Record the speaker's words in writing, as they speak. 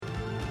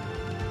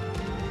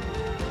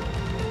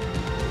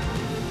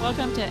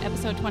Welcome to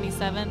episode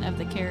 27 of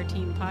the Care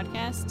Team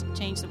podcast,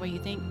 Change the Way You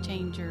Think,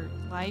 Change Your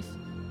Life,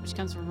 which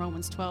comes from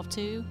Romans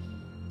 12:2.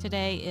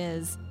 Today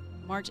is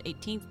March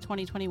 18th,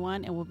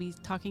 2021, and we'll be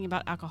talking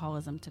about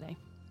alcoholism today.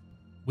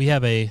 We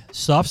have a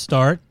soft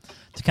start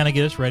to kind of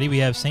get us ready. We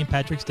have St.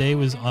 Patrick's Day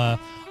was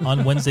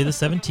on Wednesday the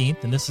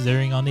 17th, and this is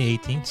airing on the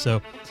 18th. So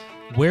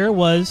where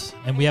was,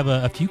 and we have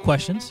a few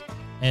questions,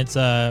 and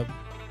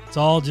it's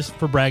all just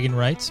for bragging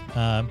rights,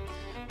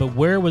 but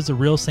where was the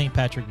real St.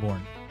 Patrick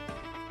born?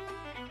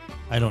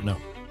 I don't know.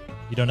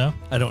 You don't know?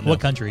 I don't know.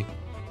 What country?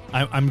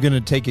 I'm going to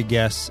take a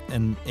guess,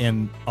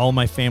 and all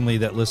my family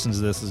that listens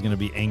to this is going to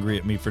be angry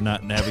at me for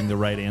not having the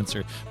right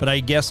answer. But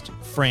I guessed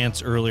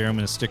France earlier. I'm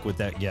going to stick with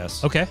that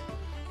guess. Okay.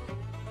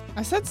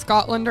 I said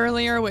Scotland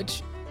earlier,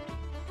 which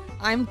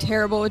I'm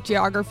terrible with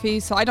geography,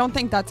 so I don't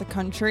think that's a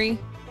country.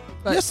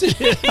 But Yes,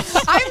 it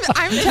is.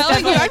 I'm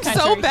telling you, I'm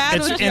so bad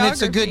with geography. And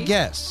it's a good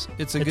guess.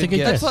 It's a good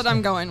guess. That's what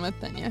I'm going with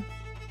then, yeah.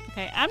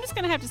 Okay, I'm just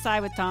going to have to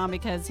side with Tom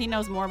because he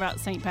knows more about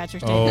St.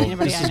 Patrick's Day Oh, than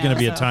anybody this I is know. going to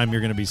be a time you're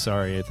going to be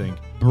sorry, I think.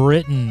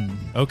 Britain.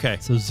 Okay.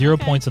 So 0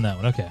 Okay. points on that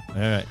one. Okay. All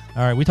right.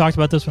 All right. We talked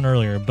about this one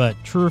earlier, but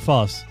true or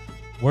false?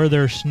 Were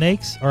there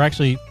snakes, or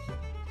actually,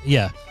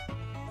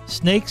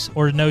 snakes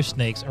or no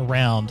snakes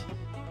around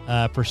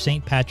for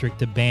St. Patrick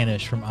to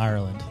banish from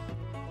Ireland?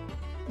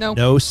 No.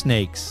 No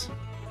snakes.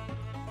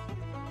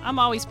 I'm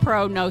always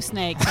pro no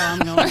snakes, so I'm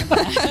going with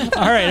that.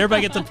 All right,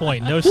 everybody gets a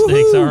point. No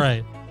snakes. All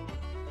right.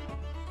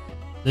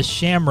 The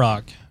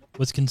shamrock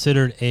was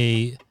considered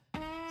a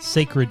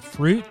sacred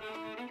fruit,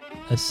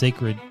 a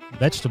sacred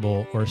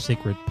vegetable, or a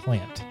sacred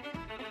plant.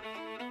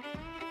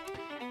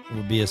 It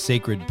would be a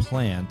sacred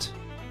plant.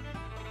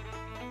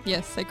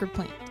 Yes, sacred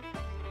plant.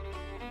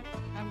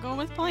 I'm going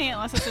with plant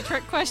unless it's a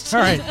trick question.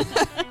 All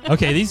right.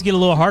 Okay, these get a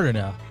little harder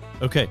now.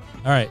 Okay.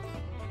 All right.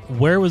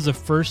 Where was the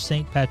first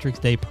St. Patrick's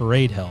Day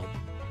parade held?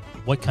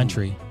 What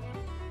country?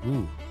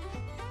 Ooh.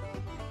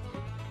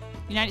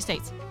 United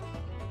States.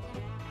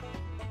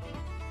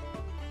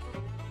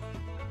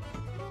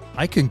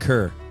 I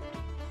concur.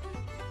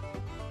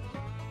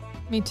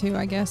 Me too,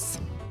 I guess.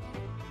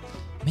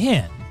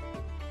 Man,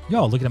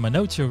 y'all looking at my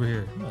notes over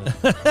here.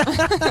 All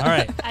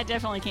right. I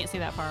definitely can't see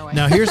that far away.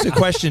 Now, here's the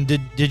question.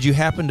 Did you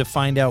happen to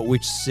find out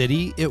which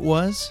city it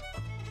was?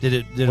 Did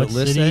it What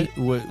list city?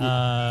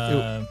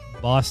 that?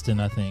 Boston,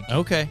 I think.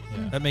 Okay.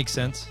 Yeah. That makes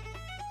sense.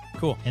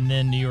 Cool. And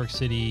then New York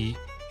City.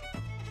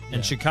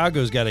 And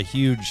Chicago's got a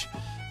huge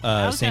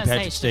I was St. gonna say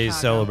Patrick's Day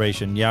Chicago.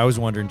 celebration. Yeah, I was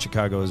wondering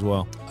Chicago as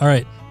well. All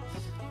right.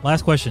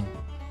 Last question.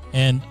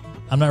 And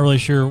I'm not really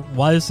sure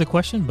why this is a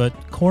question, but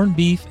corned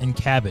beef and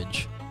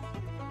cabbage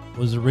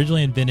was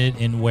originally invented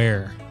in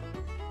where?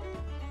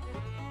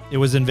 It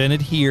was invented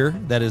here.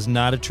 That is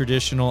not a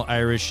traditional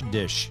Irish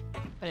dish.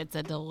 But it's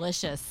a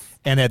delicious.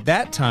 And at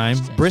that time,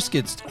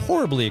 brisket's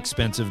horribly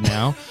expensive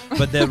now.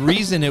 But the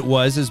reason it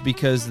was is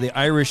because the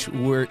Irish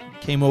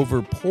came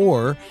over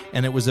poor,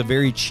 and it was a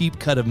very cheap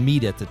cut of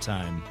meat at the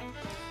time.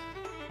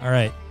 All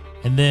right.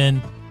 And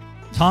then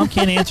Tom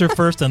can't answer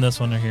first on this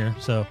one here.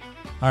 So,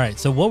 all right.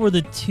 So what were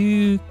the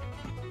two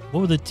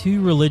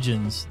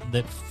religions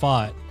that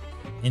fought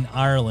in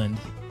Ireland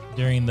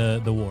during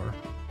the war?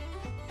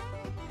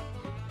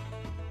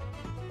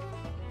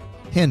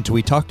 Hint,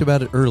 we talked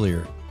about it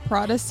earlier.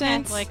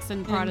 Protestants. Catholics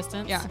and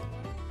Protestants. Yeah.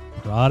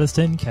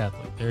 Protestant and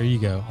Catholic. There you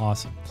go.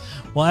 Awesome.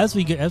 Well, as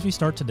we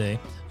start today,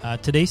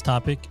 today's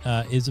topic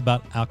is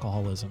about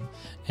alcoholism,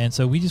 and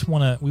so we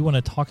want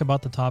to talk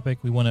about the topic.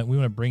 We want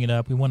to bring it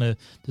up. We want to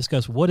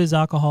discuss what is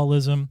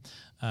alcoholism.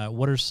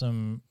 What are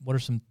some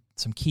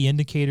key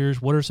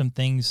indicators? What are some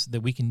things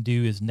that we can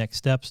do as next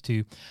steps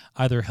to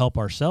either help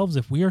ourselves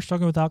if we are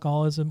struggling with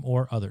alcoholism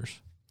or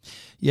others?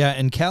 Yeah,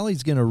 and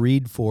Callie's going to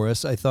read for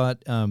us. I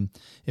thought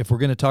if we're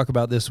going to talk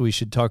about this, we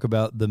should talk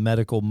about the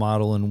medical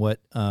model and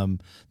what the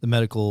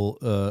Medical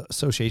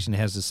Association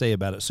has to say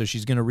about it. So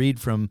she's going to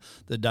read from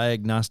the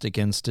Diagnostic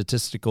and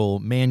Statistical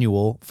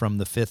Manual from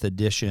the 5th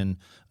edition,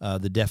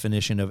 the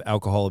definition of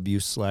alcohol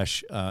abuse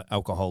 /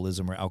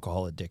 alcoholism or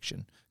alcohol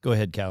addiction. Go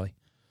ahead, Callie.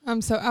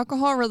 So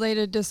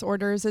alcohol-related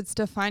disorders, it's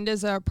defined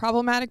as a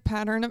problematic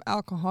pattern of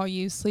alcohol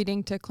use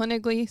leading to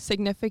clinically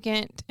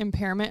significant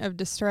impairment of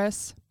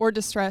distress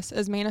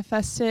as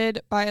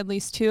manifested by at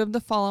least two of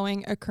the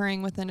following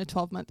occurring within a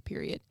 12-month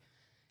period.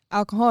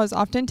 Alcohol is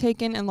often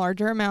taken in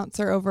larger amounts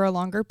or over a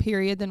longer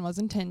period than was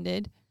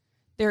intended.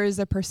 There is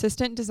a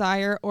persistent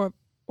desire or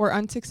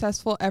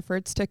unsuccessful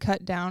efforts to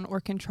cut down or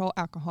control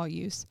alcohol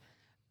use.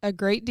 A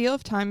great deal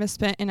of time is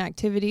spent in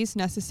activities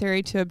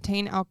necessary to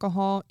obtain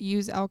alcohol,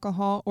 use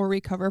alcohol, or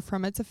recover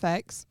from its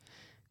effects.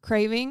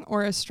 Craving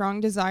or a strong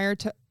desire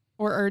to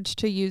or urge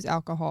to use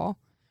alcohol.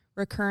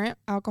 Recurrent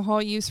alcohol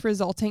use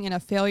resulting in a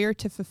failure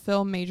to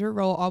fulfill major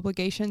role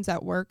obligations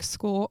at work,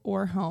 school,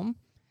 or home.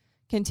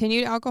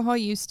 Continued alcohol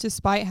use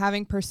despite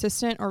having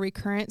persistent or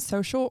recurrent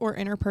social or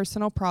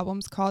interpersonal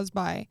problems caused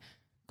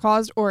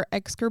or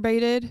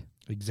exacerbated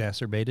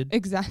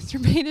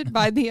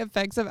by the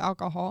effects of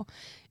alcohol.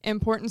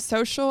 Important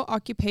social,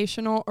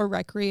 occupational, or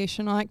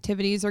recreational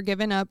activities are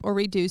given up or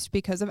reduced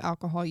because of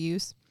alcohol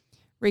use.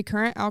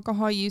 recurrent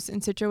alcohol use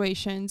in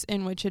situations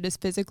in which it is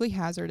physically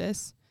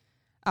hazardous,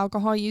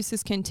 alcohol use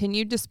is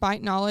continued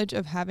despite knowledge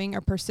of having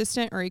a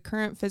persistent or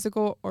recurrent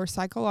physical or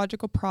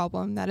psychological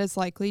problem that is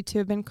likely to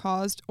have been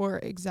caused or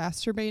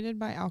exacerbated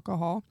by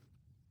alcohol,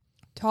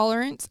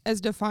 tolerance as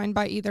defined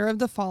by either of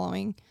the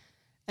following: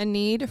 a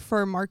need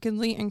for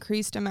markedly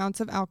increased amounts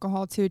of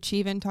alcohol to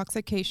achieve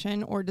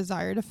intoxication or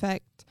desired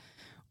effect,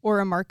 or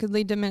a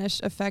markedly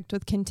diminished effect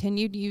with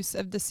continued use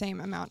of the same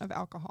amount of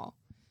alcohol.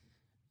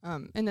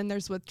 And then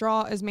there's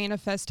withdrawal as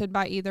manifested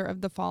by either of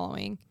the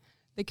following: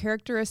 the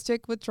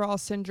characteristic withdrawal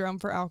syndrome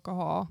for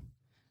alcohol,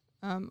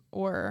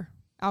 or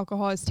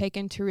alcohol is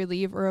taken to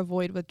relieve or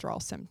avoid withdrawal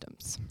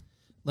symptoms.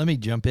 Let me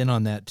jump in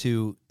on that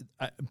too.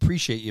 I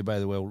appreciate you, by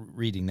the way,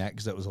 reading that,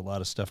 because that was a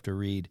lot of stuff to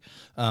read.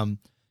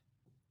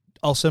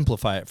 I'll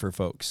simplify it for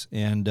folks.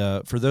 And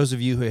for those of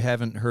you who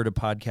haven't heard a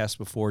podcast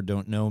before,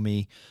 don't know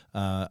me,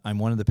 I'm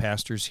one of the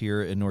pastors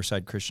here at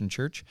Northside Christian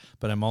Church,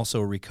 but I'm also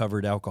a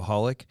recovered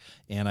alcoholic,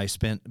 and I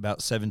spent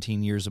about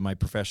 17 years of my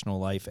professional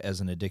life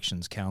as an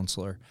addictions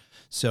counselor.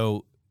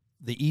 So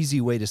the easy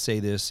way to say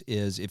this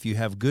is, if you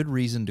have good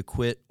reason to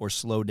quit or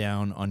slow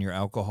down on your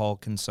alcohol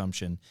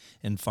consumption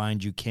and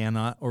find you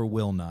cannot or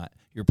will not,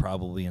 you're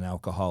probably an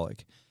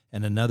alcoholic.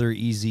 And another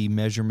easy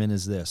measurement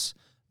is this: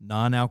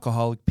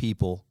 non-alcoholic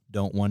people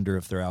don't wonder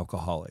if they're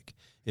alcoholic.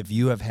 If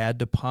you have had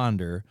to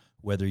ponder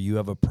whether you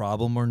have a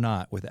problem or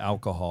not with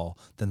alcohol,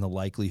 then the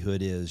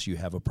likelihood is you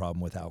have a problem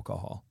with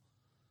alcohol.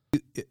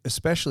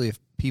 Especially if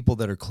people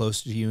that are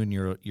close to you in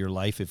your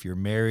life, if you're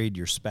married,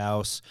 your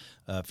spouse,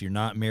 if you're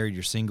not married,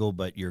 you're single,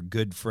 but your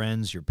good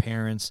friends, your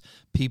parents,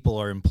 people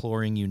are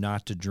imploring you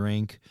not to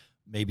drink.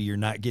 Maybe you're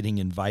not getting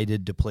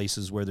invited to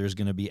places where there's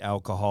going to be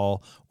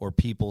alcohol, or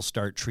people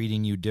start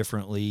treating you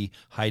differently,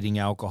 hiding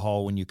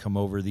alcohol when you come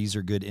over. These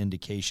are good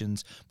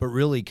indications. But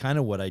really, kind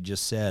of what I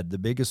just said, the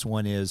biggest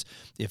one is,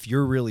 if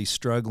you're really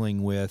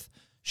struggling with,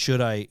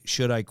 should I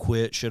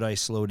quit? Should I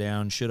slow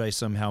down? Should I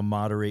somehow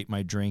moderate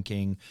my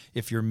drinking?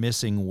 If you're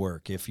missing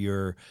work, if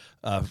your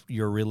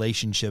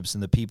relationships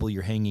and the people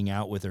you're hanging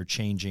out with are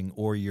changing,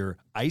 or you're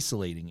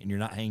isolating and you're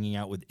not hanging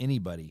out with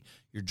anybody,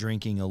 you're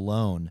drinking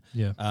alone.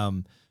 Yeah.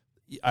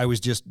 I was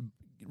just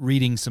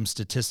reading some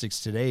statistics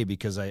today,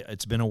 because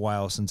it's been a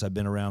while since I've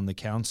been around the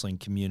counseling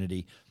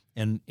community,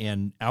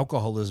 and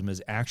alcoholism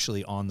is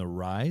actually on the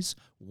rise.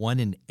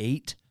 1 in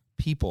 8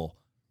 people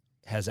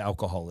has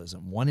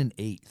alcoholism. 1 in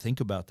 8.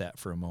 Think about that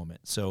for a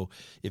moment. So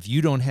if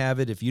you don't have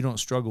it, if you don't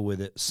struggle with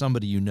it,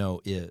 somebody you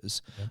know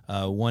is.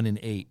 1 in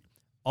 8.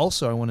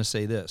 Also, I want to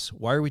say this.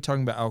 Why are we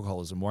talking about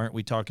alcoholism? Why aren't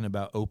we talking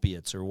about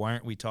opiates? Or why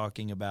aren't we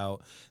talking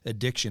about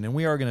addiction? And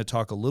we are going to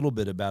talk a little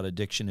bit about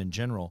addiction in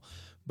general.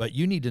 But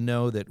you need to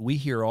know that we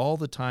hear all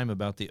the time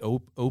about the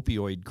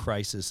opioid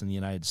crisis in the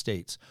United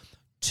States.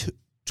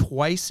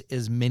 Twice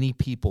as many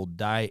people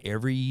die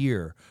every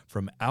year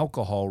from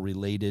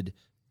alcohol-related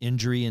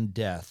injury and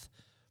death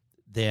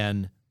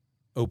than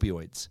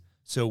opioids.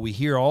 So we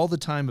hear all the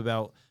time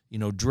about,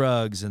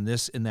 drugs and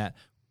this and that.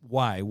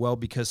 Why? Well,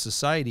 because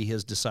society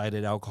has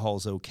decided alcohol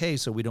is okay,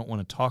 so we don't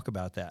want to talk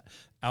about that.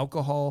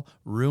 Alcohol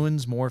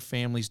ruins more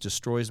families,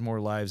 destroys more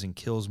lives, and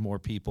kills more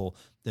people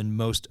than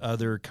most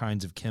other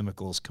kinds of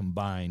chemicals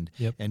combined.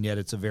 Yep. And yet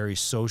it's a very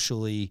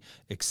socially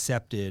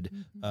accepted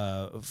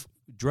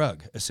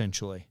drug,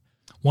 essentially.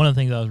 One of the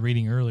things I was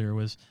reading earlier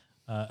was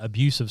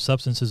abuse of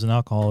substances and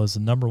alcohol is the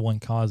number one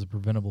cause of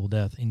preventable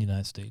death in the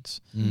United States.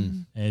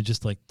 And it's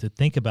just like to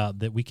think about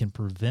that we can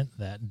prevent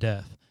that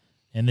death.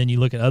 And then you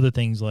look at other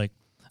things like,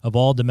 of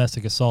all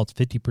domestic assaults,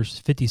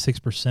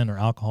 56% are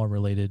alcohol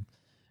related,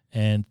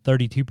 and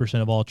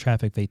 32% of all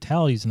traffic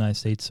fatalities in the United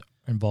States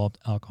involved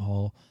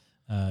alcohol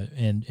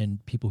and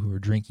people who are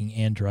drinking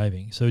and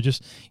driving. So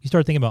just you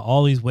start thinking about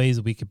all these ways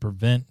that we could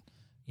prevent,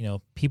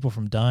 people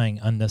from dying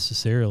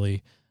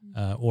unnecessarily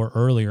or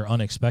early or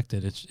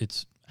unexpected.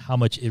 It's how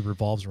much it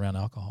revolves around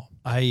alcohol.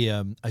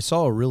 I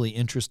saw a really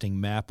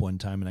interesting map one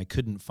time, and I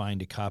couldn't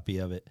find a copy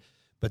of it.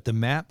 But the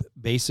map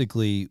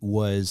basically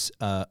was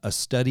a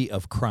study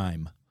of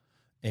crime.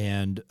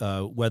 And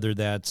whether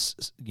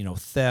that's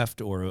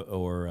theft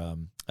or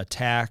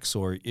attacks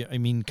or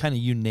kind of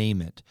you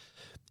name it,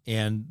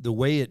 and the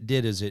way it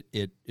did is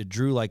it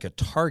drew like a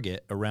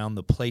target around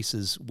the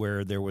places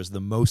where there was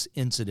the most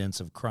incidents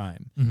of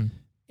crime,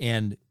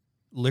 and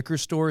liquor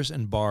stores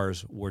and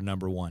bars were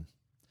number one.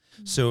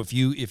 So if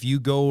you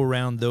go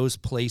around those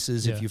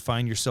places, if you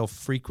find yourself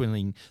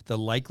frequenting, the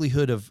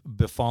likelihood of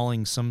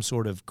befalling some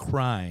sort of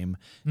crime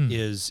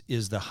is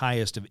the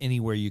highest of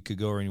anywhere you could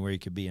go or anywhere you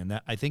could be. And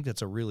that, I think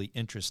that's a really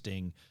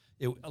interesting.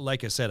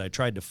 Like I said, I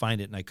tried to find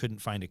it and I couldn't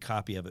find a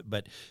copy of it.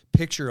 But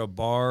picture a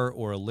bar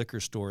or a liquor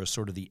store as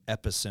sort of the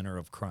epicenter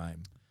of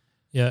crime.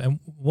 Yeah, and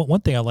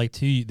one thing I like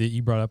too that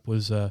you brought up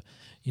was, I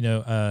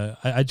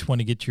just want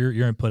to get your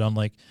input on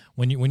like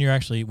when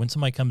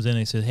somebody comes in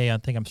and says, "Hey, I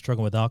think I'm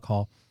struggling with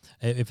alcohol."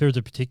 If there's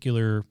a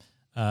particular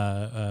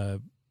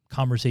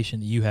conversation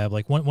that you have,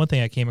 like one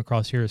thing I came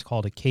across here is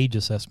called a CAGE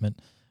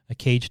assessment, a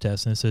CAGE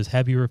test, and it says,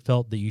 "Have you ever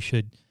felt that you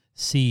should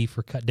C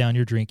for cut down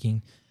your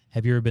drinking?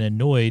 Have you ever been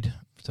annoyed?"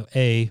 So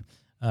A,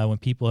 when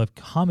people have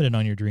commented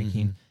on your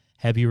drinking,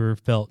 have you ever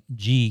felt,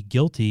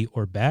 guilty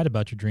or bad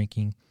about your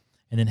drinking?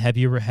 And then have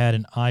you ever had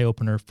an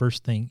eye-opener,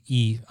 first thing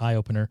in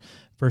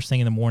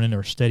the morning,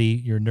 or steady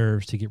your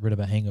nerves to get rid of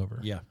a hangover?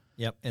 Yeah.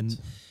 Yep. And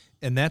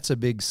that's a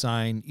big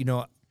sign.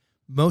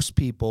 Most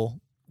people,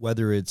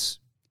 whether it's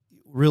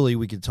really,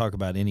 we could talk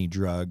about any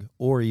drug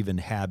or even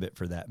habit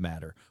for that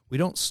matter, we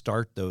don't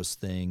start those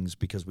things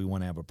because we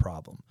want to have a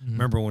problem.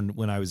 Remember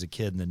when I was a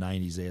kid in the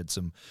 90s, they had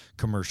some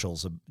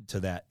commercials to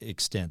that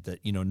extent that,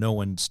 no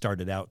one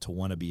started out to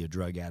want to be a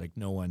drug addict.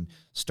 No one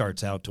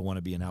starts out to want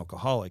to be an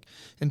alcoholic.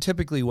 And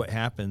typically what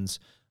happens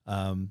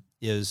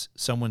is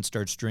someone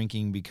starts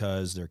drinking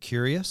because they're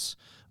curious.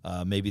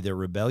 Maybe they're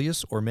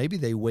rebellious, or maybe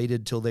they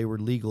waited till they were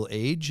legal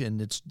age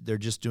and they're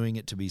just doing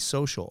it to be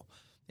social.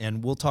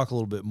 And we'll talk a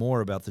little bit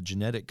more about the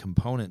genetic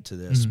component to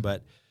this,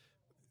 but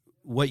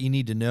what you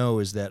need to know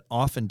is that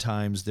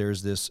oftentimes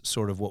there's this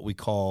sort of what we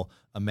call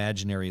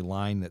imaginary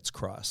line that's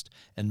crossed.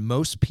 And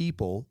most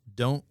people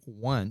don't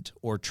want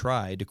or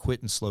try to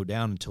quit and slow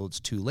down until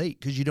it's too late,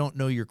 because you don't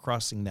know you're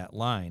crossing that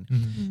line.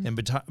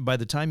 And by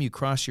the time you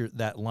cross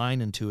that line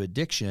into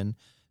addiction,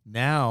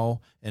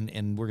 now,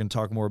 and we're going to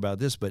talk more about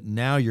this, but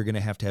now you're going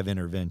to have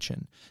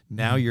intervention.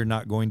 Now you're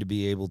not going to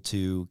be able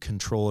to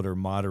control it or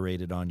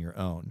moderate it on your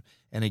own.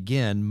 And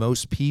again,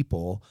 most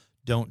people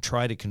don't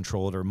try to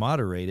control it or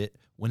moderate it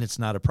when it's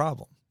not a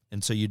problem.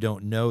 And so you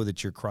don't know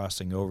that you're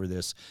crossing over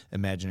this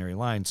imaginary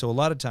line. So a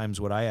lot of times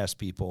what I ask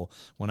people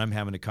when I'm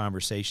having a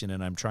conversation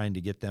and I'm trying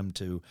to get them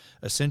to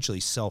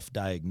essentially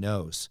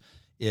self-diagnose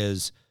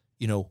is,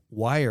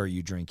 why are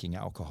you drinking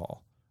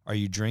alcohol? Are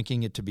you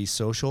drinking it to be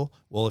social?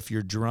 Well, if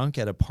you're drunk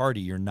at a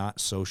party, you're not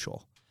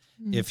social.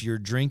 If you're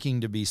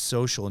drinking to be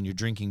social and you're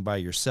drinking by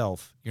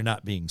yourself, you're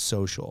not being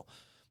social.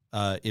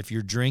 If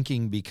you're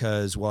drinking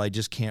because, I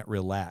just can't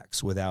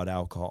relax without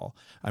alcohol.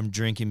 I'm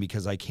drinking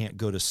because I can't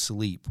go to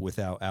sleep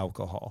without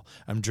alcohol.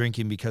 I'm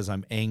drinking because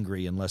I'm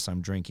angry unless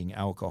I'm drinking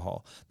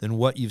alcohol. Then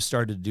what you've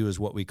started to do is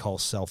what we call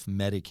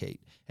self-medicate.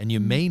 And you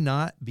may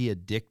not be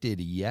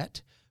addicted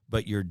yet,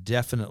 but you're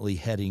definitely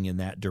heading in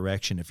that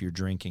direction if you're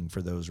drinking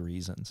for those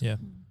reasons. Yeah.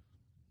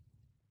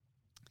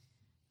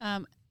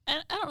 I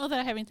don't know that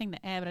I have anything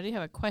to add, but I do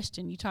have a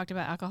question. You talked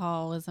about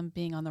alcoholism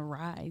being on the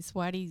rise.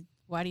 Why do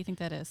you think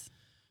that is?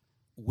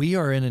 We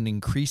are in an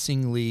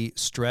increasingly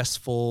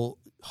stressful,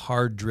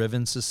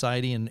 hard-driven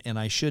society, and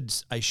I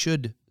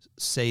should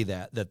say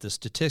that the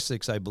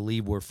statistics, I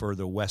believe, were for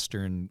the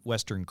Western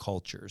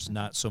cultures,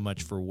 not so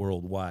much for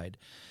worldwide.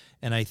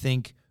 And I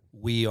think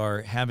we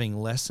are having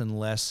less and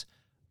less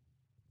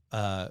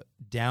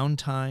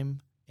downtime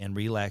and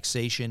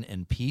relaxation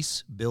and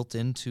peace built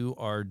into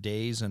our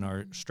days and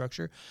our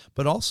structure.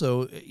 But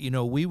also,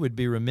 we would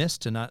be remiss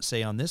to not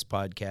say on this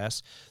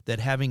podcast that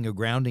having a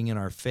grounding in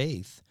our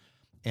faith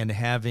and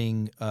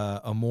having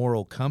a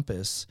moral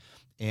compass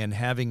and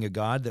having a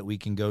God that we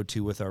can go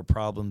to with our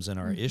problems and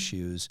our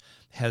issues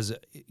has,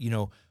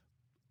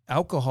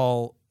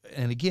 alcohol.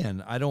 And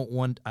again, I don't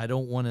want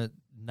to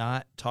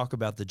not talk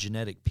about the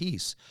genetic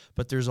piece,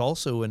 but there's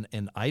also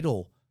an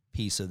idol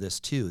piece of this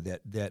too,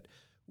 that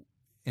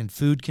and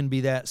food can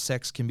be that,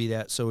 sex can be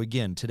that. So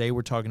again, today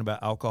we're talking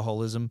about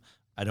alcoholism.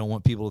 I don't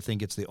want people to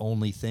think it's the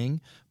only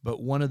thing,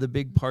 but one of the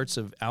big parts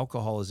of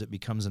alcohol is it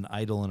becomes an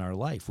idol in our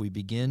life. We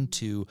begin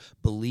to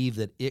believe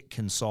that it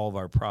can solve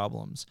our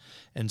problems.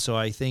 And so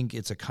I think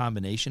it's a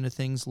combination of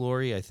things,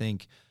 Lori. I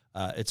think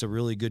it's a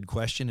really good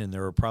question, and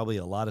there are probably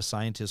a lot of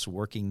scientists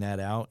working that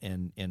out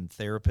and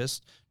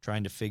therapists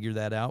trying to figure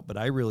that out, but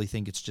I really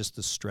think it's just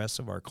the stress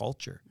of our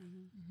culture.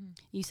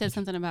 You said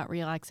something about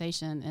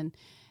relaxation, and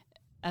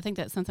I think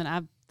that's something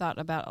I've thought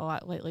about a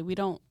lot lately. We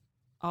don't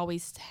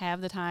always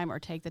have the time or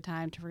take the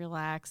time to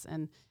relax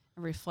and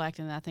reflect,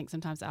 and I think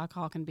sometimes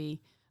alcohol can be,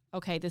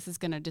 okay, this is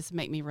going to just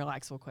make me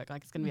relax real quick.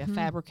 Like it's going to be a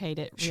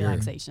fabricated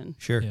relaxation.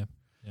 Sure.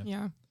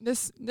 Yeah.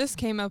 This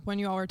came up when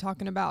you all were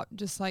talking about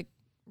just like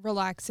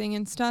relaxing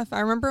and stuff. I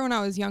remember when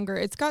I was younger,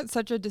 it's got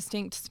such a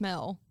distinct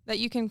smell that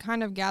you can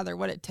kind of gather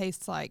what it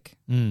tastes like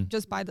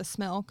just by the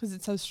smell because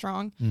it's so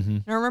strong.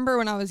 And I remember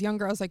when I was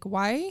younger, I was like,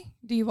 why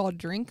do you all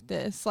drink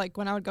this? Like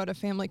when I would go to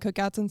family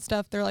cookouts and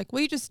stuff, they're like,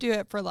 we just do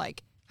it for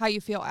like how you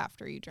feel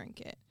after you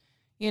drink it.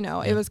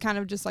 It was kind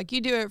of just like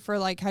you do it for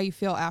like how you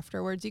feel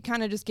afterwards. You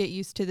kind of just get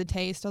used to the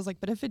taste. I was like,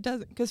 but if it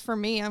doesn't, because for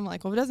me, I'm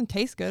like, well, if it doesn't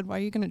taste good, why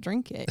are you going to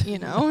drink it?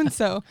 And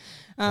so,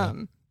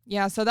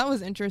 so that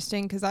was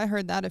interesting because I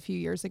heard that a few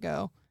years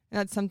ago. And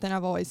that's something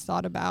I've always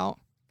thought about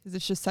because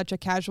it's just such a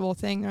casual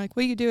thing. They're like,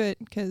 well, you do it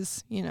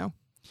because,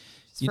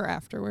 just for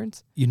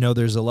afterwards.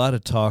 There's a lot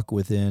of talk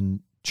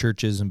within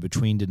churches and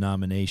between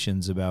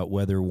denominations about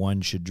whether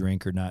one should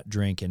drink or not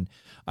drink. And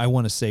I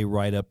want to say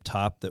right up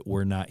top that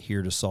we're not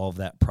here to solve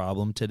that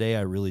problem today.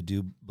 I really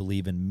do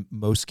believe in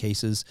most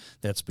cases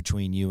that's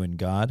between you and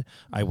God.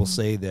 I will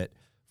say that,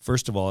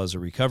 first of all, as a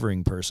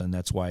recovering person,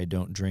 that's why I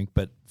don't drink.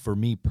 But for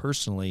me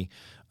personally,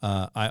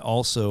 I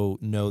also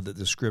know that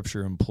the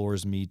scripture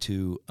implores me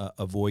to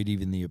avoid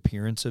even the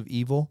appearance of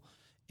evil.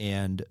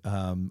 and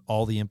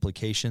all the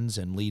implications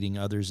and leading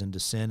others into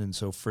sin. And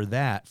so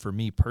for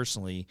me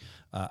personally,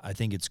 I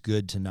think it's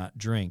good to not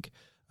drink.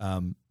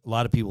 A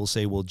lot of people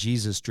say, well,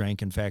 Jesus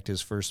drank. In fact,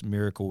 his first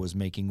miracle was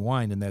making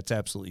wine, and that's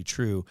absolutely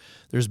true.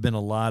 There's been a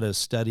lot of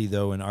study,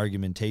 though, and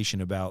argumentation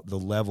about the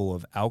level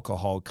of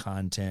alcohol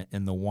content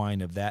in the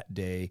wine of that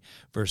day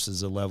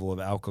versus the level of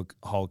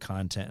alcohol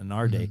content in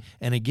our day.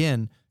 And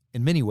again,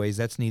 in many ways,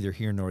 that's neither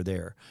here nor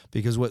there,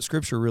 because what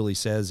Scripture really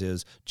says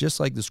is, just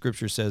like the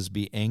Scripture says,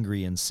 be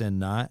angry and sin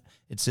not,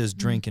 it says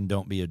drink and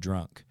don't be a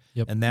drunk.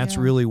 Yep. And that's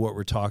really what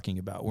we're talking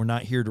about. We're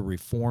not here to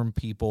reform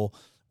people.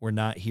 We're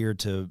not here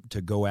to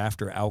go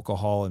after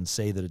alcohol and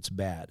say that it's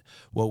bad.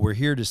 What we're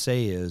here to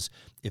say is,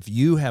 if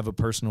you have a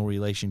personal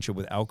relationship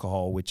with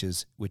alcohol, which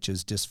is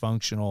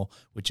dysfunctional,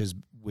 which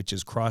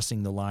is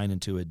crossing the line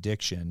into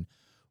addiction,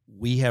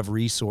 we have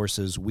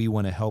resources. We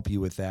want to help you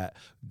with that.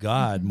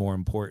 God, more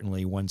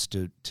importantly, wants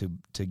to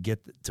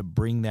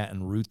bring that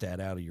and root that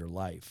out of your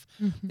life.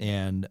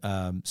 And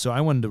so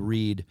I wanted to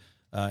read,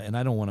 and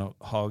I don't want to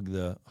hog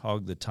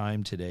the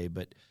time today,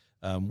 but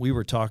we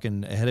were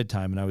talking ahead of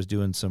time, and I was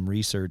doing some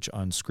research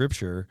on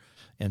Scripture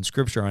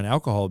on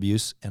alcohol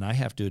abuse, and I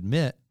have to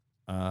admit,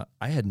 I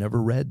had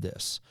never read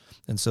this.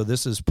 And so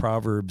this is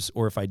Proverbs,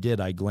 or if I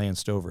did, I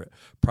glanced over it.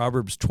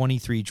 Proverbs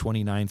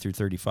 23:29 through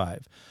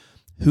 35.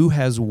 Who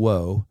has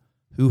woe?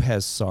 Who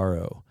has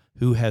sorrow?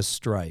 Who has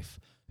strife?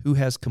 Who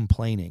has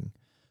complaining?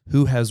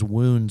 Who has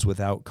wounds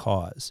without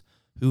cause?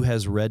 Who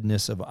has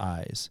redness of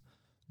eyes?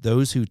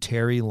 Those who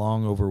tarry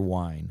long over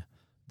wine,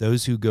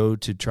 those who go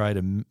to try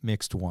to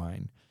mixed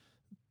wine.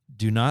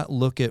 Do not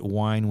look at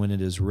wine when it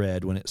is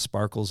red, when it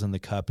sparkles in the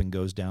cup and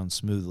goes down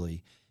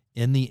smoothly.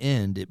 In the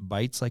end, it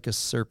bites like a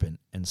serpent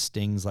and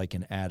stings like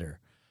an adder.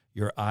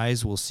 Your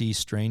eyes will see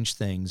strange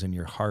things, and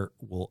your heart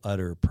will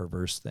utter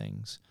perverse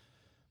things.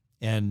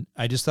 And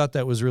I just thought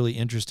that was really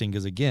interesting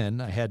because, again,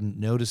 I hadn't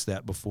noticed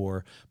that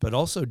before, but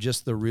also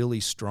just the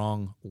really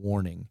strong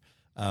warning.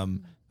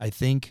 I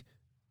think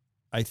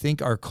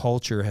our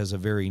culture has a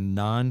very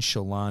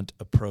nonchalant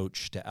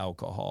approach to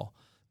alcohol,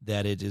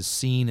 that it is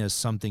seen as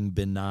something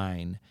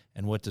benign.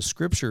 And what the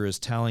Scripture is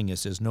telling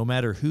us is, no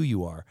matter who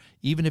you are,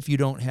 even if you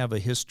don't have a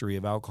history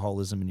of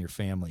alcoholism in your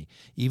family,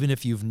 even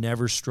if you've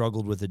never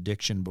struggled with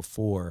addiction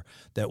before,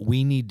 that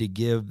we need to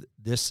give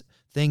this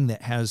thing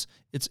that has,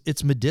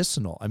 it's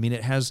medicinal. I mean,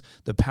 it has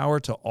the power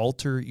to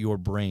alter your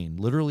brain,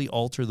 literally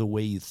alter the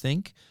way you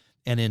think,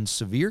 and in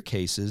severe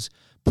cases,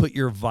 put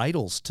your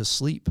vitals to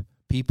sleep.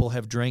 People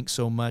have drank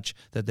so much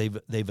that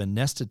they've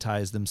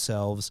anesthetized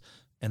themselves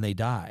and they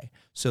die.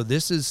 So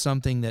this is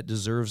something that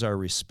deserves our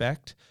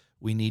respect.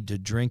 We need to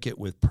drink it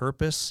with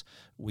purpose.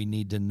 We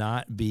need to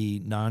not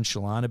be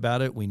nonchalant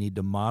about it. We need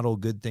to model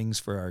good things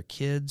for our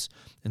kids.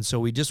 And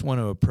so we just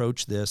want to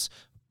approach this,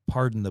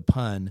 pardon the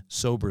pun,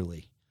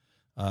 soberly.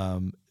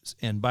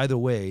 And by the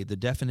way, the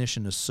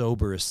definition of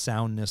sober is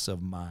soundness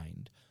of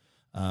mind.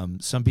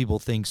 Some people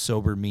think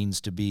sober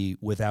means to be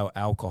without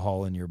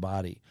alcohol in your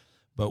body.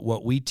 But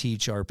what we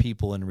teach our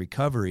people in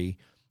recovery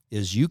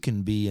is you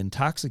can be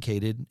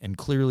intoxicated, and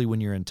clearly when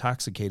you're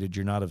intoxicated,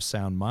 you're not of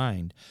sound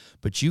mind,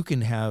 but you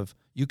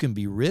can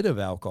be rid of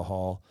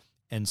alcohol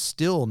and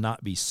still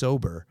not be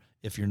sober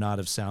if you're not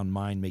of sound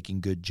mind,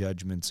 making good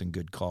judgments and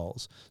good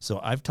calls. So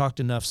I've talked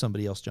enough.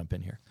 Somebody else jump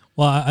in here.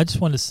 Well, I just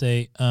wanted to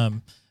say, I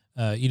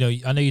know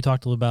you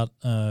talked a little about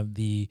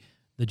the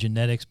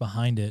genetics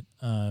behind it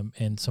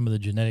and some of the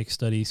genetic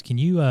studies. Can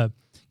you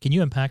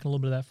unpack a little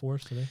bit of that for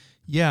us today?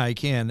 Yeah, I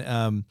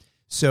can.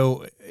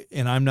 So,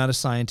 and I'm not a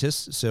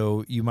scientist,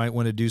 so you might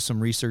want to do some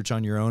research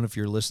on your own if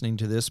you're listening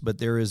to this, but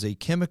there is a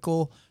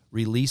chemical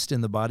released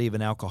in the body of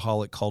an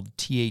alcoholic called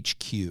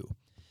THQ.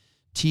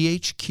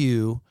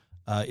 THQ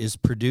is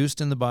produced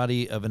in the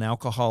body of an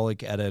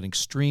alcoholic at an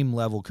extreme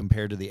level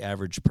compared to the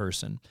average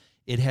person.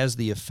 It has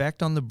the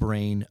effect on the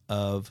brain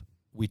of,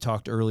 we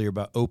talked earlier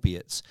about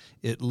opiates.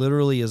 It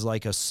literally is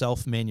like a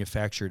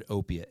self-manufactured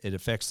opiate. It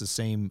affects the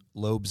same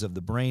lobes of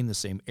the brain, the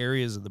same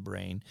areas of the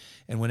brain.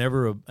 And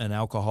whenever an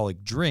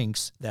alcoholic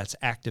drinks, that's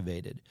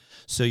activated.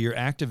 So you're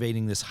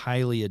activating this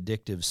highly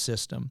addictive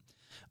system.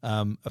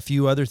 A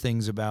few other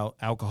things about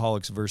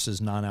alcoholics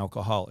versus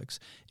non-alcoholics.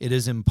 It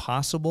is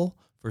impossible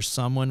for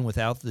someone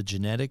without the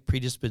genetic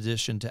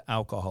predisposition to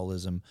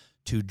alcoholism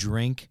to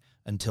drink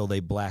until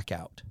they black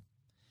out.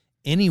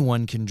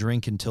 Anyone can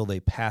drink until they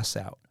pass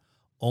out.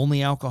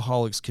 Only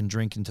alcoholics can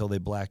drink until they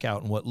black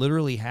out. And what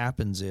literally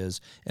happens is,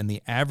 in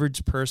the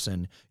average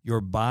person, your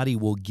body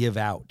will give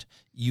out.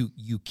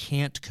 You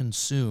can't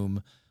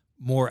consume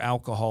more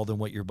alcohol than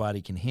what your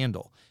body can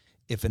handle.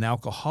 If an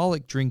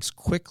alcoholic drinks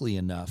quickly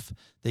enough,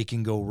 they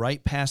can go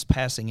right past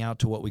passing out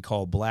to what we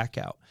call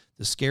blackout.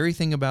 The scary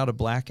thing about a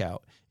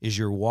blackout is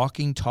you're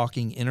walking,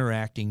 talking,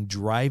 interacting,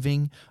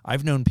 driving.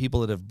 I've known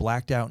people that have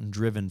blacked out and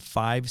driven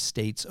 5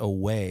 states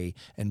away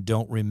and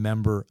don't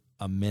remember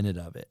a minute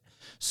of it.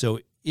 So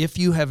if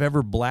you have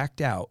ever blacked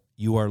out,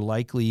 you are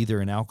likely either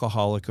an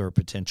alcoholic or a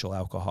potential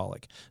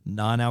alcoholic.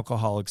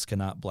 Non-alcoholics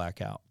cannot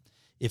black out.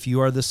 If you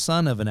are the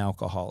son of an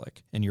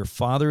alcoholic and your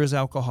father is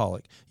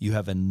alcoholic, you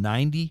have a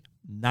 99%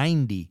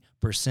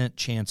 90%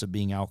 chance of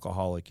being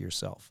alcoholic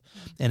yourself.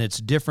 And it's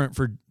different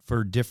for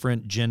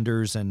different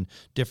genders and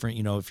different,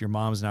 if your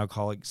mom's an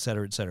alcoholic, et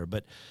cetera, et cetera.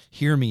 But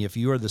hear me, if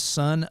you are the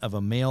son of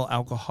a male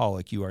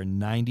alcoholic, you are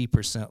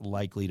 90%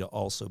 likely to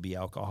also be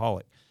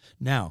alcoholic.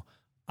 Now,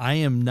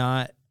 I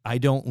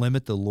don't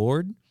limit the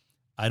Lord.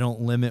 I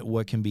don't limit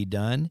what can be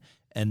done.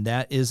 And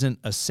that isn't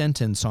a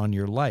sentence on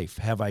your life.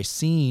 Have I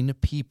seen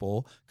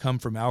people come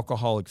from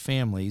alcoholic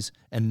families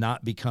and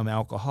not become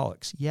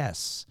alcoholics?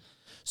 Yes.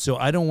 So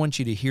I don't want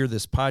you to hear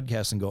this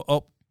podcast and go,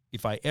 oh,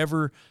 if I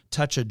ever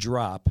touch a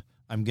drop,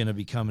 I'm going to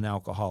become an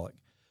alcoholic.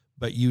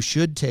 But you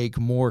should take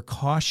more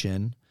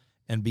caution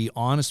and be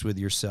honest with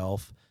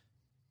yourself.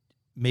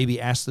 Maybe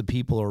ask the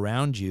people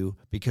around you,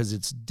 because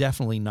it's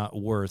definitely not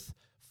worth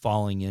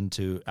falling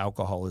into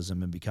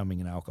alcoholism and becoming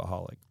an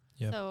alcoholic.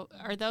 Yep. So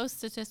are those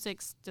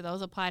statistics, do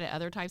those apply to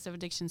other types of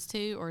addictions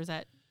too, or is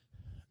that?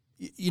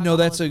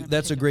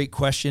 That's a great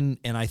question,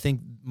 and I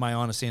think my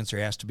honest answer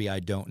has to be I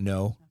don't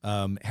know.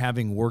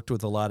 Having worked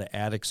with a lot of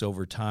addicts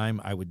over time,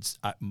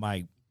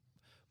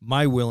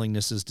 my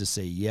willingness is to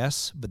say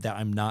yes, but that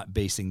I'm not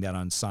basing that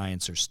on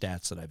science or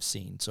stats that I've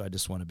seen. So I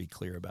just want to be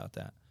clear about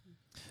that.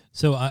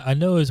 So I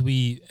know as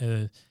we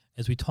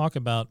talk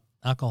about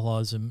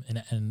alcoholism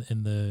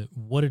and the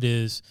what it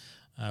is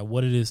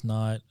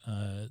not.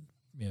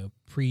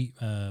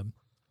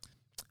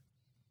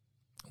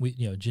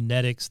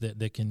 Genetics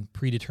that can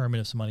predetermine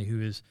if somebody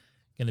who is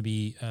going to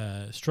be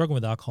struggling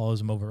with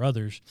alcoholism over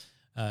others.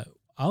 I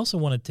also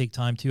want to take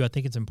time too. I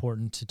think it's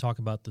important to talk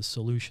about the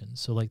solutions.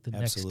 So like the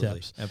next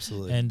steps.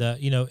 Absolutely. And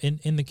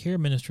in the care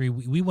ministry,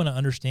 we want to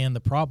understand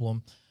the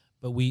problem,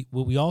 but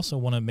we also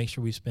want to make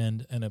sure we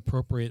spend an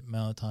appropriate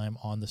amount of time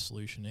on the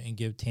solution and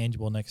give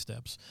tangible next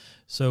steps.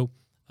 So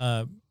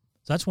I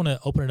just want to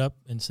open it up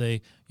and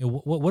say,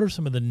 what are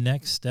some of the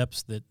next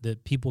steps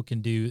that people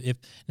can do?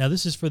 Now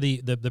this is for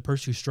the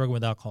person who's struggling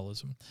with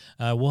alcoholism.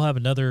 We'll have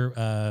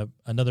another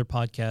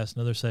podcast,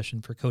 another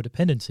session for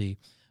codependency,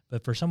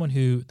 but for someone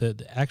who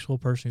the actual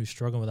person who's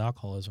struggling with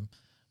alcoholism,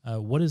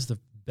 what is the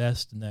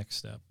best next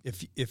step?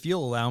 If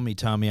you'll allow me,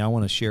 Tommy, I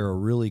want to share a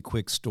really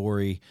quick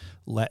story,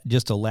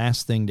 just a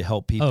last thing to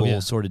help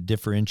people sort of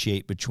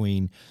differentiate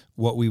between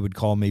what we would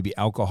call maybe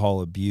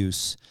alcohol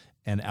abuse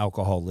and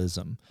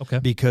alcoholism. Okay.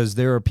 Because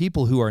there are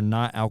people who are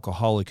not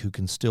alcoholic who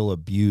can still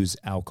abuse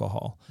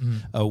alcohol.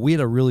 Mm-hmm. We had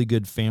a really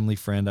good family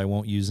friend, I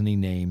won't use any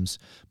names,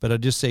 but I'll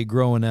just say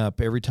growing up,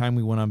 every time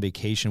we went on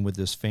vacation with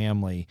this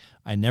family,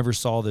 I never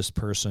saw this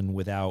person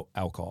without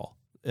alcohol.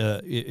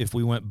 If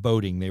we went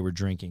boating, they were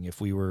drinking.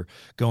 If we were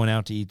going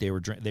out to eat,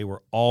 they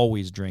were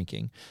always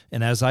drinking.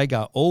 And as I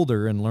got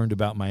older and learned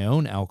about my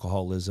own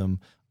alcoholism,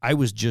 I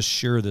was just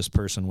sure this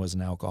person was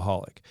an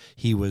alcoholic.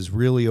 He was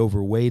really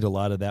overweight. A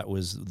lot of that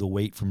was the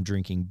weight from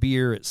drinking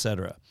beer,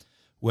 etc.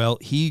 Well,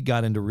 he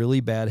got into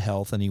really bad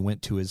health and he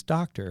went to his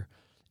doctor.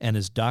 And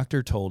his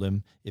doctor told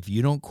him, if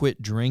you don't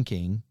quit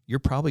drinking, you're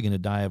probably going to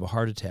die of a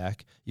heart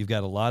attack. You've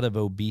got a lot of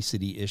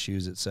obesity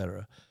issues,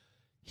 etc.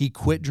 He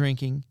quit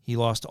drinking. He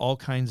lost all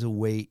kinds of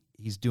weight.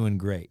 He's doing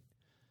great.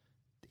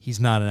 He's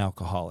not an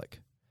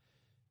alcoholic.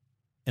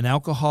 An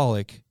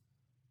alcoholic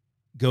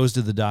goes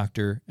to the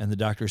doctor, and the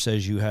doctor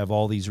says you have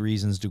all these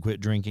reasons to quit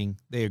drinking.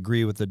 They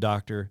agree with the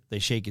doctor. They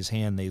shake his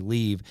hand. They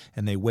leave,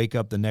 and they wake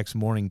up the next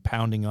morning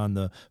pounding on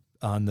the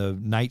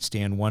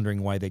nightstand,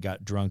 wondering why they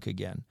got drunk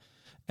again.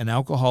 An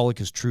alcoholic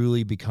has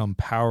truly become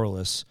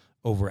powerless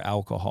over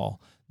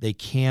alcohol. They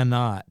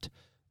cannot,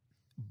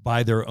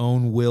 by their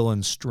own will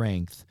and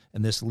strength,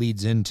 and this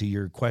leads into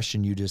your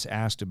question you just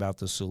asked about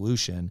the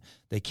solution,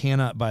 they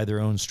cannot by their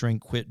own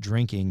strength quit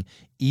drinking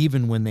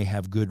even when they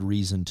have good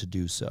reason to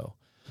do so.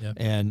 Yep.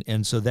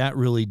 And so that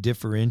really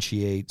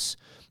differentiates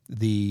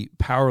the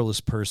powerless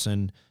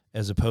person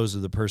as opposed to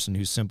the person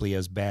who simply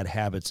has bad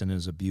habits and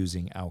is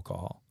abusing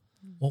alcohol.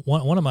 Well,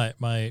 one of my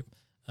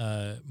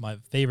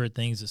favorite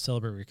things that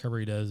Celebrate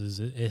Recovery does is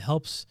it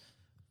helps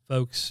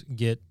folks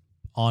get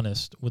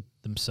honest with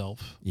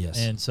themselves. Yes.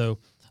 And so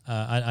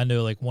I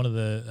know like one of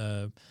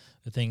the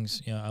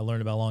things I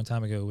learned about a long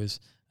time ago was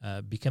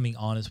becoming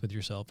honest with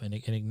yourself and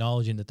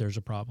acknowledging that there's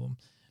a problem.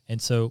 And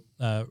so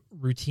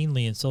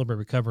routinely in Celebrate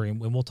Recovery, and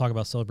we'll talk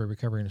about Celebrate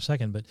Recovery in a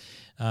second, but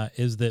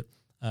is that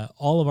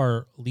all of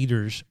our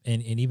leaders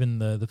and even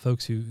the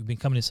folks who've been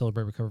coming to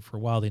Celebrate Recovery for a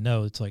while, they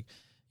know it's like,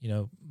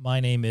 my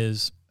name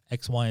is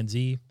X, Y, and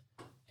Z,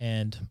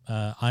 and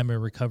I'm a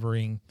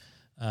recovering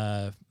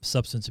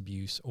substance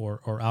abuse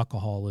or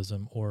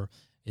alcoholism or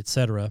et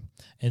cetera.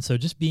 And so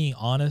just being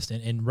honest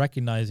and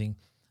recognizing,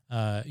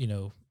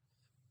 routinely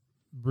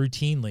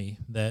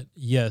that,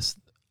 yes,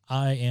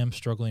 I am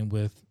struggling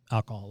with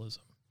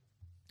alcoholism.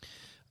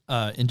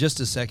 In just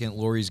a second,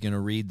 Lori's going to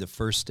read the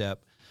first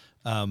step.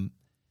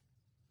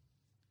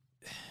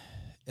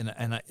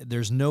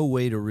 There's no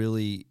way to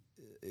really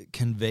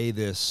convey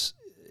this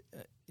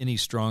any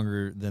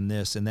stronger than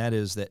this, and that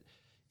is that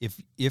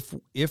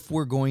if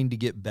we're going to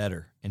get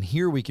better, and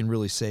here we can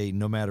really say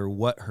no matter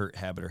what hurt,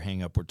 habit, or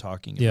hang up we're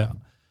talking about,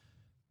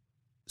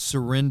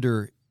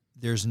 surrender.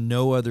 there's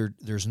no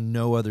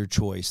other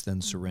choice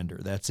than surrender.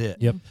 That's it.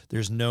 Yep.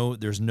 There's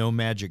no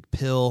magic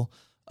pill.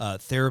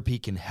 Therapy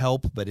can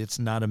help, but it's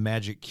not a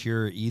magic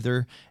cure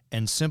either.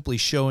 And simply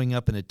showing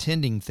up and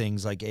attending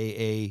things like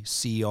AA,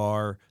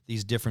 CR,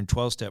 these different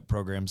 12-step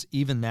programs,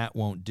 even that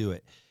won't do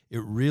it.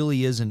 It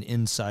really is an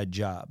inside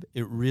job.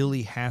 It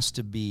really has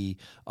to be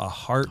a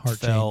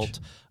heartfelt,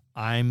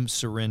 I'm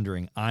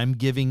surrendering. I'm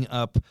giving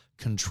up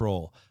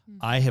control.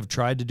 I have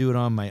tried to do it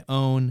on my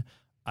own.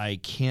 I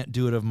can't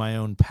do it of my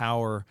own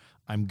power.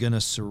 I'm going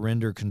to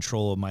surrender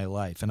control of my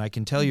life. And I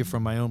can tell you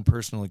from my own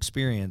personal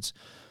experience,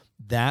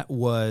 that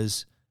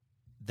was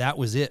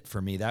it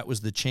for me. That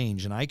was the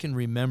change. And I can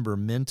remember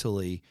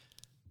mentally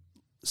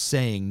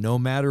saying, no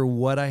matter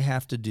what I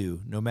have to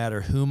do, no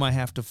matter whom I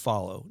have to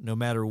follow, no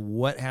matter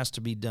what has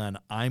to be done,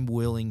 I'm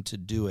willing to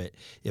do it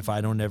if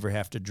I don't ever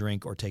have to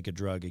drink or take a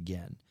drug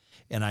again.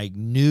 And I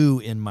knew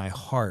in my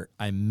heart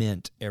I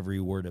meant every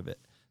word of it.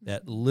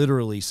 That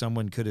literally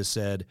someone could have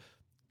said,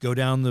 go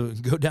down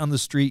the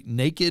street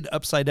naked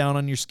upside down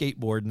on your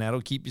skateboard and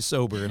that'll keep you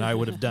sober, and I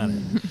would have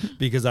done it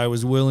because I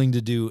was willing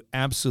to do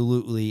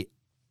absolutely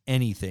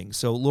anything.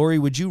 So Lori,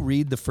 would you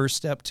read the first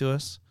step to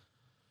us?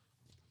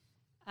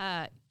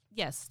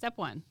 Yes. Step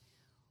 1.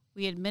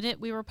 We admitted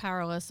we were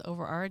powerless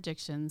over our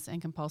addictions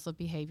and compulsive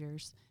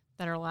behaviors,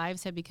 that our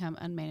lives had become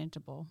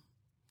unmanageable.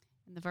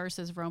 And the verse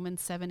is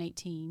Romans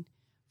 7:18.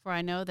 For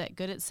I know that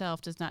good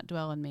itself does not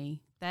dwell in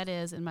me, that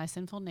is, in my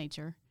sinful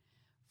nature.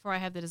 For I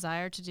have the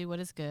desire to do what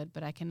is good,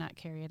 but I cannot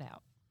carry it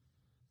out.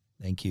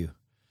 Thank you.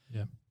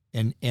 Yeah.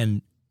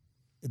 And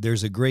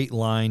there's a great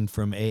line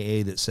from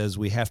AA that says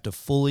we have to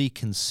fully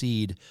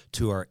concede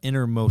to our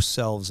innermost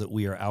selves that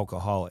we are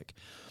alcoholic.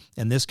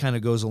 And this kind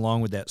of goes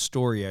along with that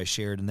story I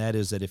shared, and that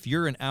is that if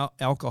you're an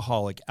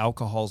alcoholic,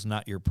 alcohol's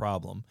not your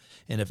problem.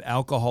 And if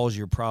alcohol is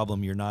your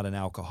problem, you're not an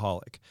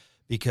alcoholic,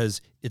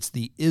 because it's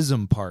the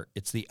ism part.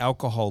 It's the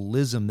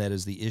alcoholism that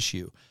is the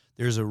issue.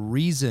 There's a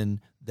reason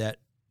that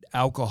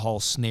alcohol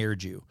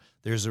snared you.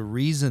 There's a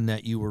reason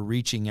that you were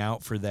reaching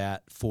out for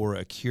that for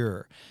a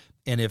cure.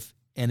 And if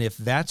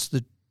that's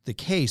the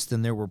case,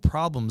 then there were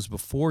problems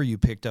before you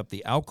picked up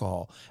the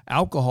alcohol.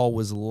 Alcohol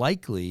was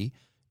likely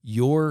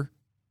your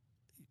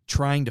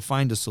trying to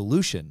find a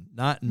solution,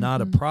 not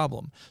a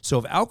problem. So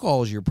if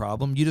alcohol is your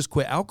problem, you just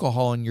quit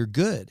alcohol and you're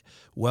good.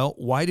 Well,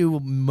 why do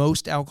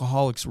most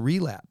alcoholics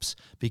relapse?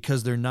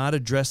 Because they're not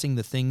addressing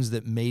the things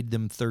that made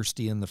them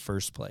thirsty in the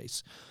first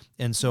place.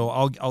 And so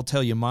I'll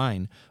tell you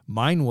mine.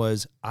 Mine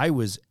was, I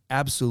was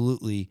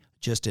absolutely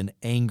just an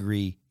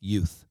angry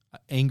youth,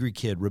 angry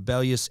kid,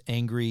 rebellious,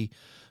 angry.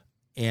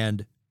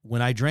 And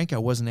when I drank, I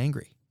wasn't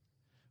angry.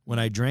 When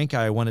I drank,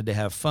 I wanted to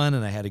have fun,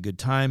 and I had a good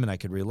time, and I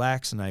could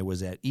relax, and I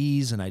was at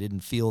ease, and I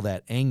didn't feel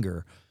that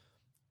anger.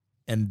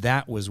 And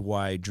that was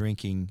why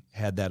drinking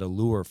had that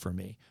allure for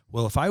me.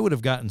 Well, if I would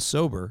have gotten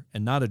sober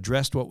and not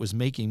addressed what was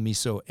making me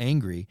so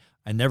angry,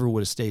 I never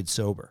would have stayed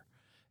sober.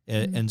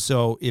 And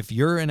so if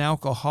you're an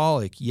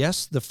alcoholic,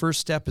 yes, the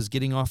first step is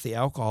getting off the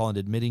alcohol and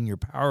admitting you're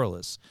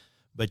powerless,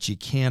 but you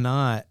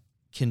cannot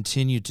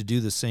continue to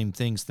do the same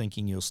things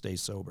thinking you'll stay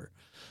sober.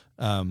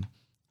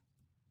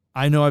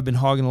 I know I've been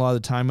hogging a lot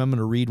of the time. I'm going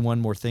to read one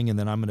more thing and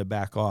then I'm going to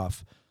back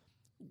off.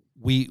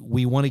 We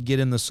want to get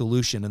in the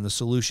solution, and the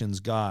solution's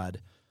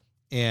God.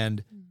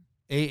 And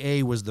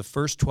AA was the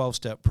first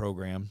 12-step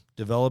program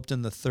developed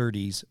in the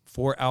 30s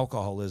for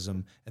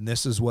alcoholism, and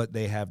this is what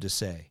they have to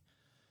say.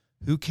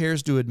 Who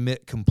cares to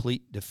admit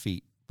complete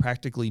defeat?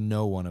 Practically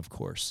no one, of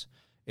course.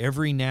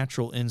 Every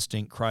natural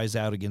instinct cries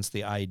out against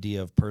the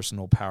idea of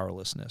personal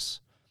powerlessness.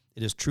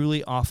 It is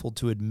truly awful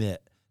to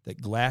admit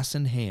that, glass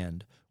in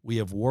hand, we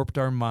have warped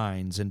our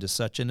minds into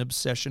such an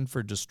obsession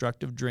for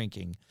destructive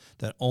drinking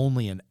that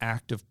only an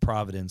act of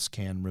providence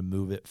can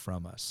remove it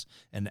from us.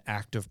 An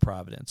act of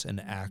providence, an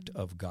act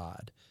of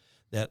God.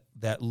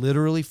 That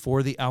literally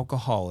for the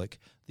alcoholic,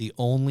 the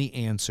only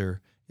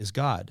answer is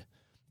God.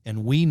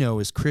 And we know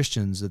as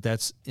Christians that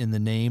that's in the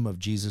name of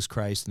Jesus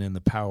Christ and in the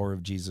power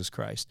of Jesus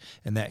Christ.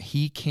 And that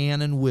he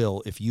can and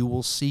will, if you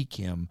will seek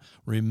him,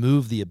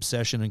 remove the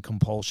obsession and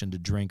compulsion to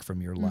drink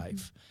from your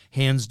life.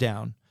 Hands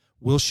down.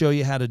 We'll show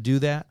you how to do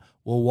that.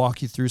 We'll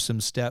walk you through some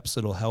steps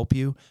that'll help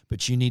you,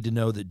 but you need to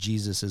know that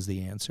Jesus is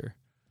the answer.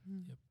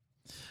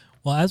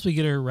 Well, as we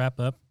get our wrap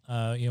up,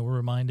 we're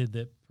reminded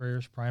that prayer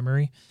is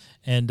primary.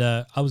 And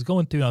I was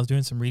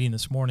doing some reading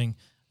this morning,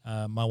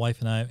 my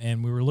wife and I,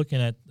 and we were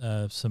looking at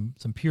some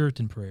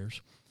Puritan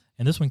prayers.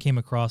 And this one came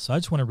across, so I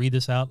just want to read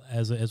this out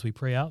as we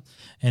pray out.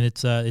 And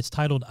it's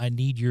titled, I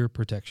Need Your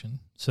Protection.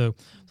 So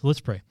let's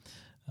pray.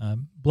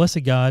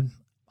 Blessed God,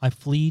 I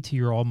flee to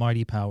your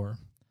almighty power.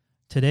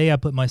 Today I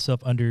put myself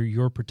under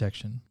your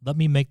protection. Let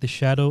me make the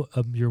shadow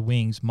of your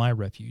wings my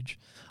refuge.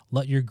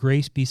 Let your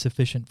grace be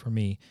sufficient for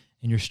me,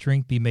 and your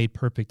strength be made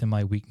perfect in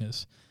my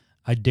weakness.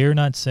 I dare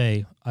not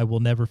say, I will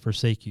never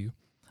forsake you.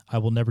 I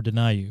will never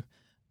deny you.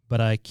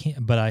 But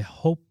I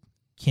hope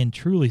can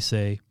truly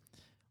say,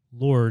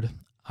 Lord,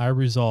 I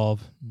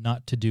resolve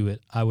not to do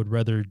it. I would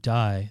rather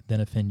die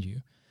than offend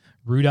you.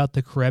 Root out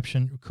the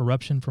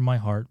corruption from my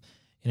heart.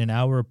 In an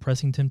hour of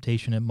pressing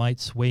temptation, it might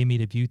sway me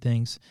to view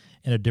things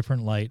in a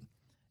different light,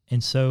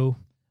 and so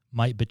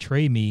might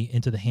betray me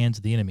into the hands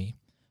of the enemy.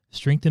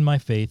 Strengthen my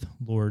faith,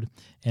 Lord,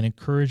 and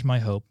encourage my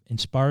hope.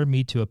 Inspire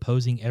me to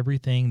opposing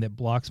everything that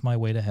blocks my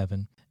way to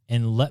heaven,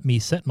 and let me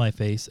set my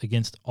face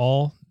against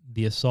all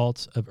the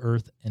assaults of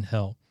earth and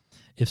hell.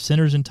 If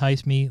sinners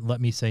entice me,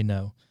 let me say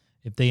no.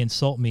 If they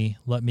insult me,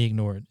 let me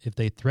ignore it. If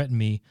they threaten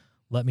me,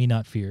 let me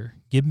not fear.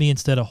 Give me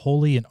instead a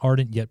holy and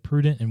ardent, yet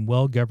prudent and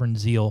well-governed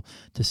zeal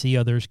to see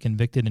others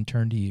convicted and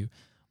turn to you.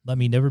 Let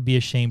me never be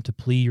ashamed to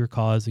plead your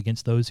cause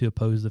against those who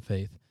oppose the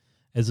faith.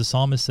 As the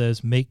psalmist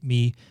says, make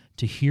me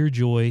to hear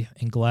joy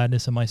and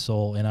gladness in my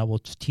soul, and I will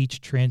teach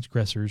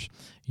transgressors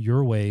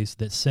your ways,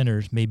 that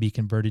sinners may be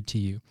converted to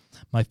you.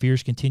 My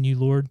fears continue,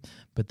 Lord,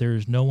 but there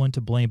is no one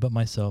to blame but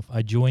myself.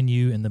 I join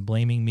you in the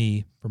blaming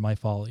me for my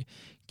folly.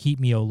 Keep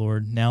me, O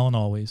Lord, now and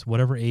always,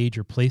 whatever age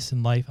or place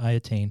in life I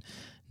attain.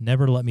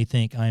 Never let me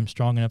think I am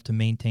strong enough to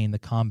maintain the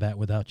combat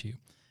without you.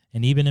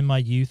 And even in my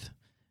youth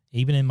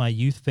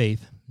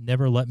faith,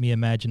 never let me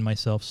imagine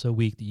myself so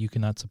weak that you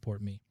cannot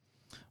support me.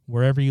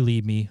 Wherever you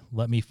lead me,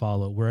 let me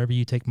follow. Wherever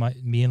you take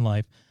me in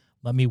life,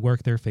 let me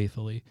work there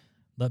faithfully.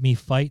 Let me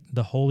fight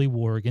the holy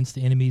war against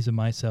the enemies of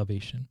my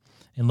salvation,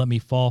 and let me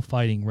fall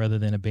fighting rather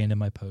than abandon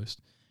my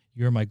post.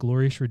 You are my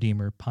glorious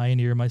Redeemer,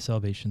 pioneer of my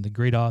salvation, the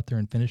great author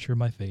and finisher of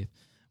my faith.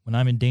 When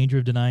I'm in danger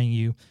of denying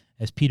you,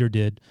 as Peter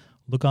did,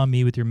 look on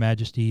me with your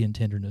majesty and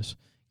tenderness.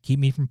 Keep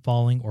me from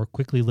falling, or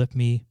quickly lift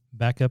me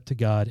back up to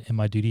God and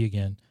my duty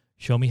again.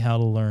 Show me how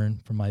to learn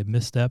from my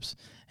missteps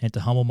and to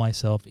humble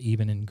myself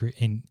even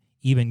in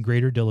even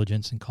greater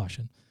diligence and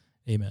caution.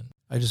 Amen.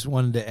 I just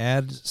wanted to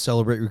add,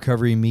 Celebrate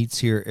Recovery meets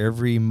here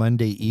every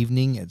Monday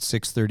evening at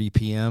 6:30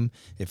 p.m.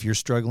 If you're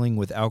struggling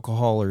with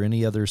alcohol or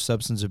any other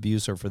substance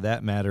abuse, or for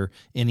that matter,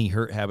 any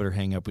hurt, habit, or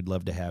hang-up, we'd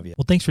love to have you.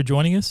 Well, thanks for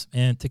joining us.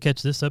 And to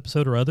catch this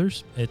episode or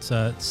others, it's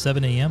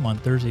 7 a.m. on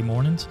Thursday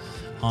mornings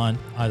on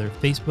either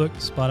Facebook,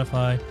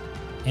 Spotify,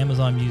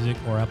 Amazon Music,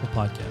 or Apple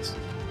Podcasts.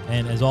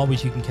 And as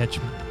always, you can catch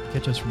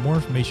us for more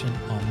information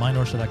on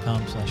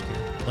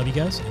mynorthstar.com/care. Love you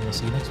guys, and we'll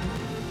see you next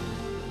week.